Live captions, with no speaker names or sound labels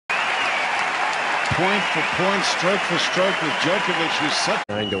point for point, stroke for stroke with Djokovic, who's such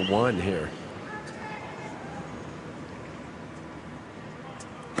 9-1 here.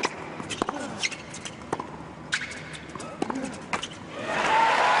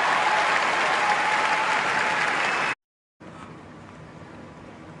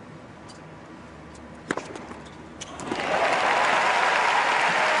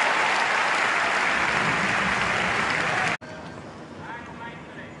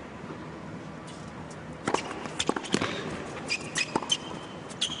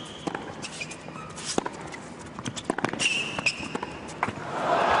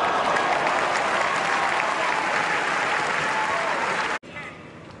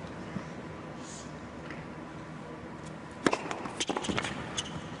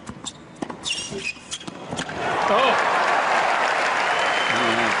 Oh!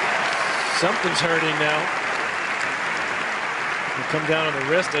 Something's hurting now. You come down on the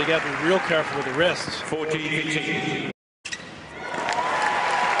wrist. You got to be real careful with the wrist. 14-15.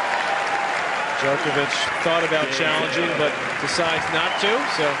 Djokovic thought about challenging, but decides not to.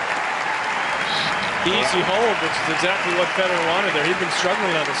 So easy hold, which is exactly what Federer wanted there. He'd been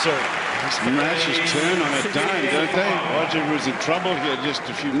struggling on the serve. matches turn on a dime, don't they? Roger was in trouble here just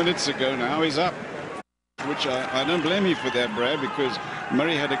a few minutes ago. Now he's up. Which I don't blame you for that, Brad, because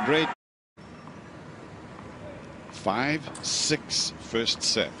Murray had a great 5-6 first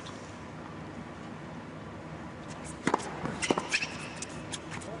set.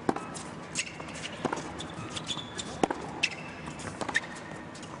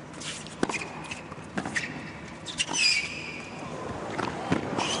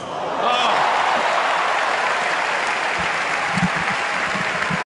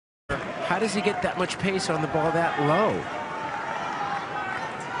 How does he get that much pace on the ball that low?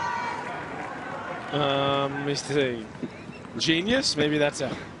 Let me see. Genius? Maybe that's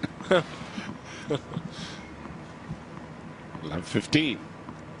it. Love 15.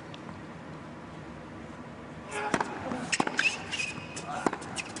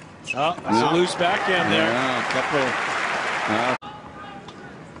 Oh, that's a loose backhand there. Yeah, a couple.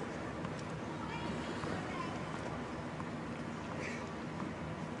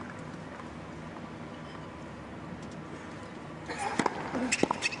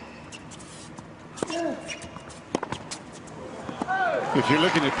 If you're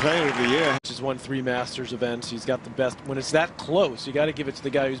looking at Player of the Year, He's won 3 Masters events. He's got the best. When it's that close, you got to give it to the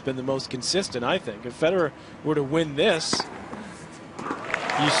guy who's been the most consistent, I think. If Federer were to win this,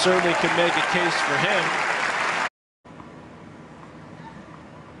 you certainly could make a case for him.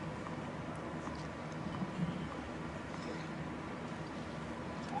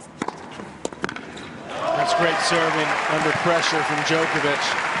 That's great serving under pressure from Djokovic.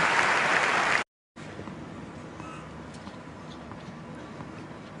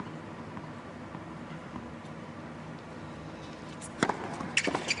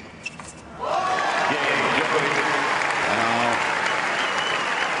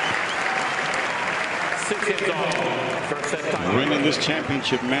 winning this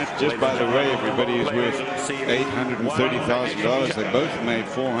championship match, just by the way, everybody is worth $830,000. They both made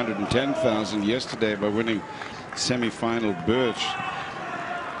 $410,000 yesterday by winning semi-final Birch.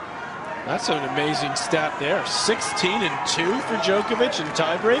 That's an amazing stat there. 16-2 for Djokovic in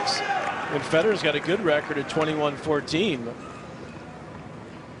tiebreaks. And Federer's got a good record at 21-14.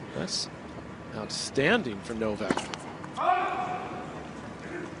 That's outstanding for Novak.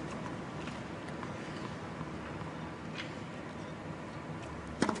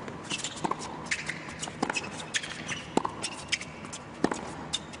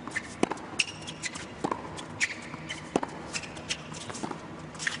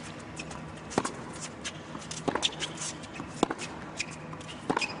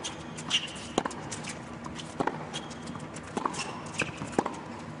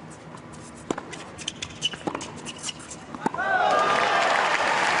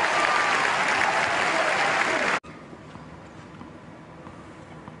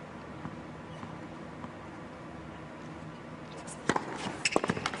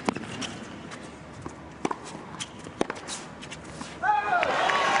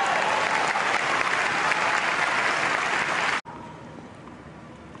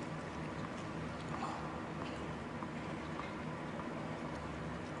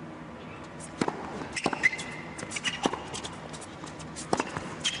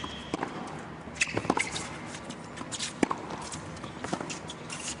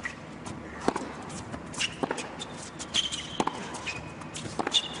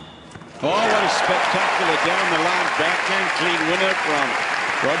 Oh, what a spectacular down-the-line backhand clean winner from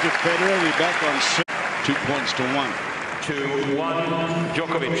Roger Federer. We're back on 6, 2 points to 1. 2-1,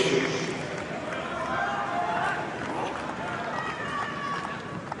 Djokovic.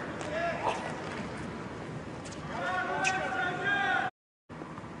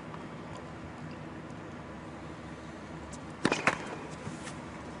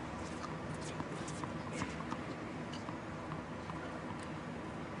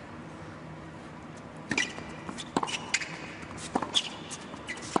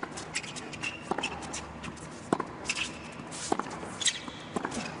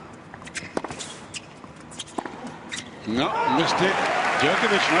 No, missed it.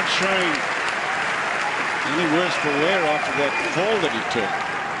 Djokovic not showing any worse for wear after that fall that he took.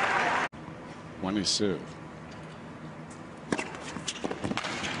 Won his serve.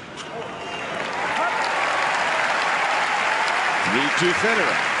 To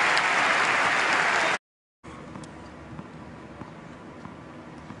Federer.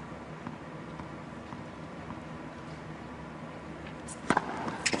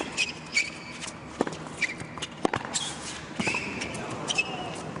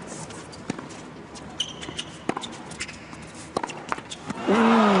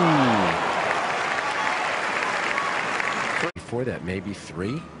 Before that, maybe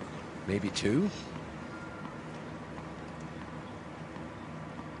 3, maybe 2.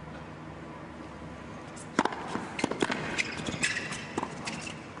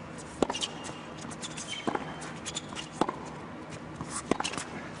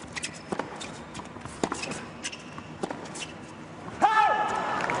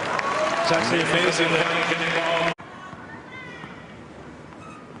 It's actually amazing that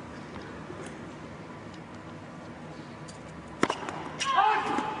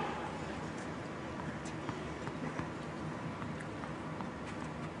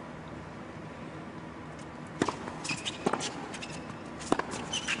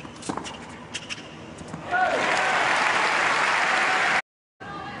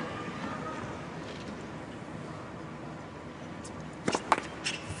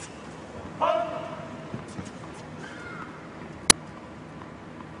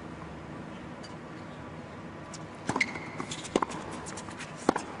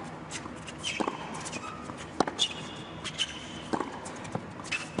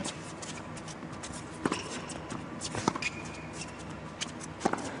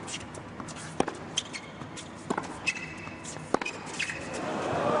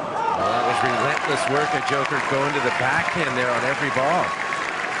relentless work of Joker going to the backhand there on every ball.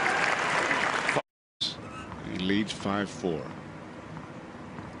 He leads 5-4.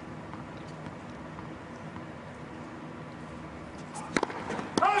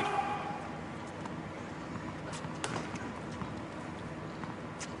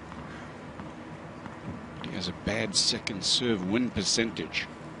 He has a bad second serve win percentage.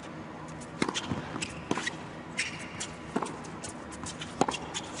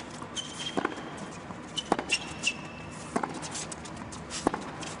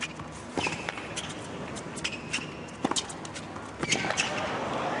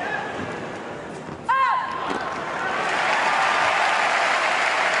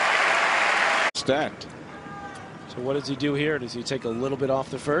 Stat. So what does he do here? Does he take a little bit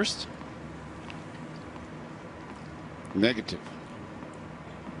off the first? Negative.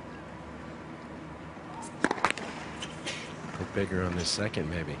 Bit bigger on this second,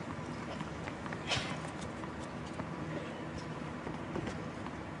 maybe.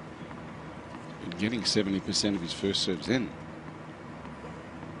 Getting 70% of his first serves in.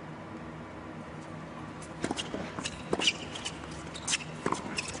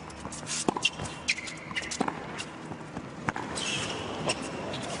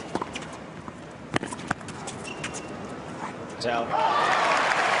 Out.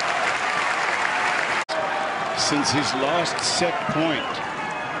 Since his last set point.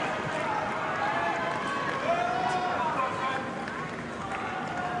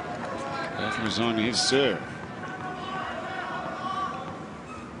 That was on his serve.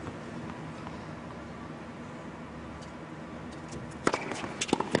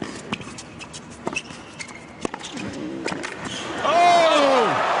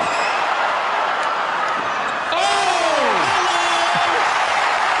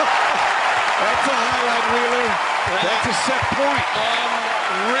 That's a set point.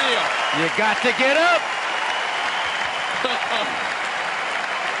 Unreal. You got to get up.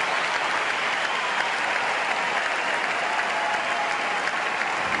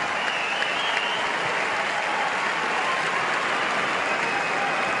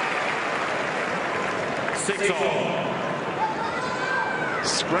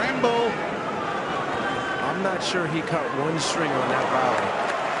 Scramble. I'm not sure he cut one string on that volley.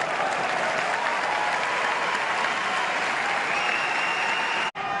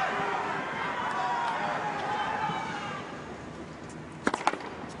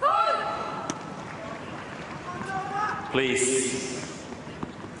 Please.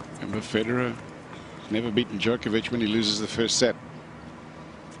 Remember, Federer never beaten Djokovic when he loses the first set.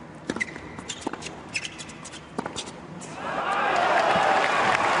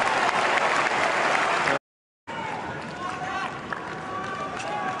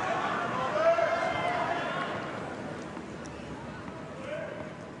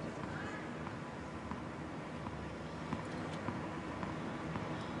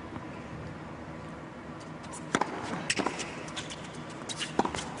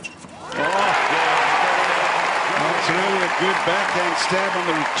 backhand stab on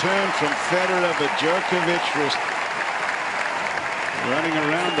the return from Federer, but Djokovic was running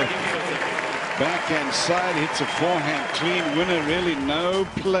around the backhand side, hits a forehand clean winner. Really no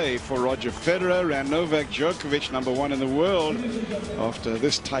play for Roger Federer and Novak Djokovic, #1 in the world, after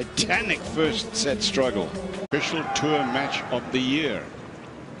this titanic first set struggle. Official tour match of the year.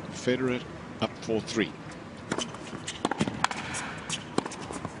 Federer up 4-3.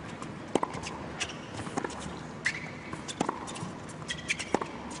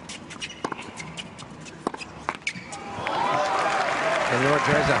 And Lord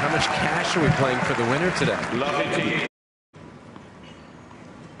Dreza, how much cash are we playing for the winner today? Lovely.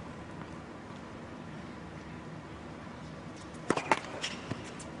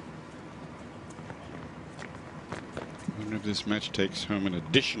 I wonder if this match takes home an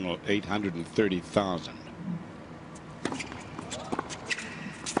additional 830,000.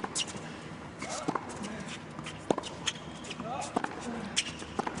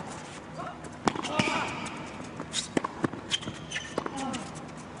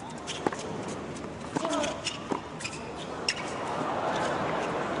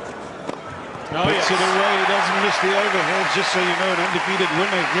 Oh, Puts it away. He doesn't miss the overhead, just so you know, an undefeated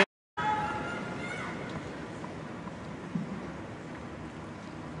winner here.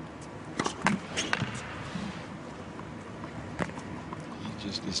 He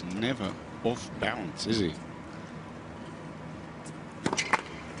just is never off balance, is he?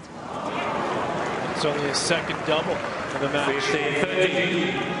 It's only a second double for the match.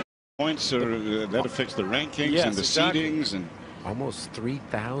 15-13. Points are that affects the rankings Yes, and the exactly. seedings and. Almost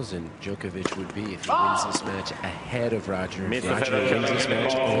 3,000 Djokovic would be if he wins this match ahead of Roger. If Mr. Roger Federer wins this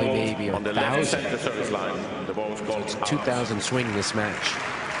match, only maybe on the left 1,000. center service line. The ball is called out. 2,000 swing this match.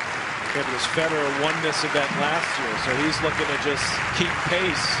 Yeah, because Federer won this event last year, so he's looking to just keep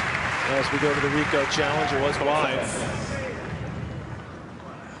pace as we go to the Rico Challenge. It was wide.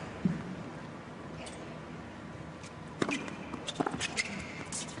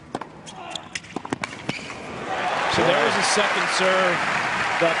 So there was a second serve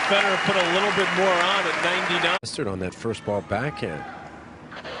that Federer put a little bit more on at 99. On that first ball backhand.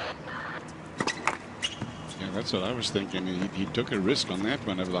 Yeah, that's what I was thinking. He took a risk on that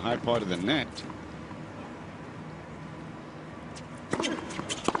one over the high part of the net. Great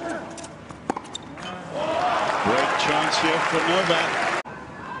chance here for Novak.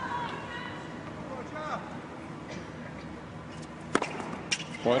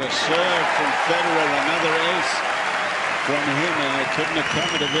 What a serve from Federer, another ace from him, and it couldn't have come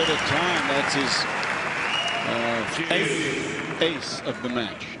at a better time. That's his 8th ace of the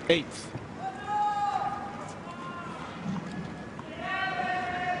match. 8th.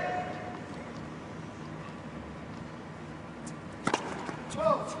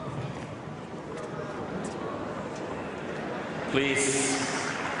 Please.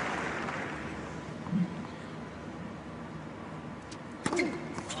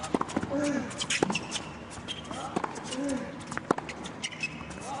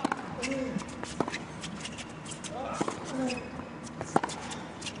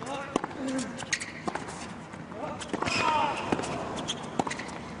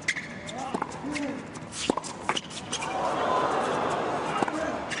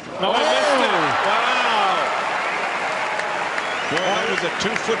 Oh, he missed it. Wow. Boy, that was a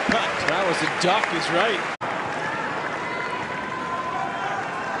 2-foot putt. That was a duck, he's right.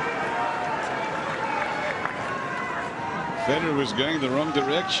 Federer was going the wrong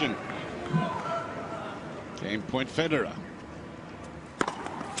direction. Game point Federer.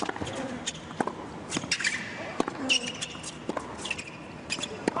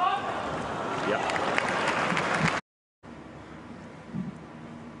 Yeah.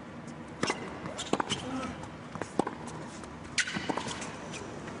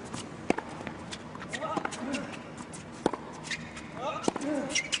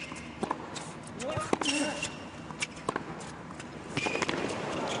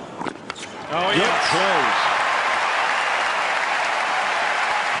 Oh, Good yeah.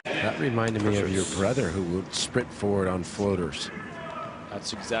 close. That reminded me of your brother who would sprint forward on floaters.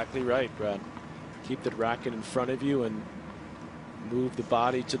 That's exactly right, Brad. Keep the racket in front of you and move the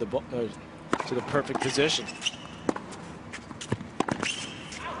body to the perfect position.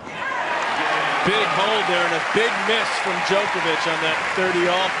 Big hold there and a big miss from Djokovic on that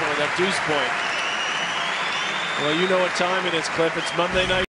 30-all point, that deuce point. Well, you know what time it is, Cliff. It's Monday night.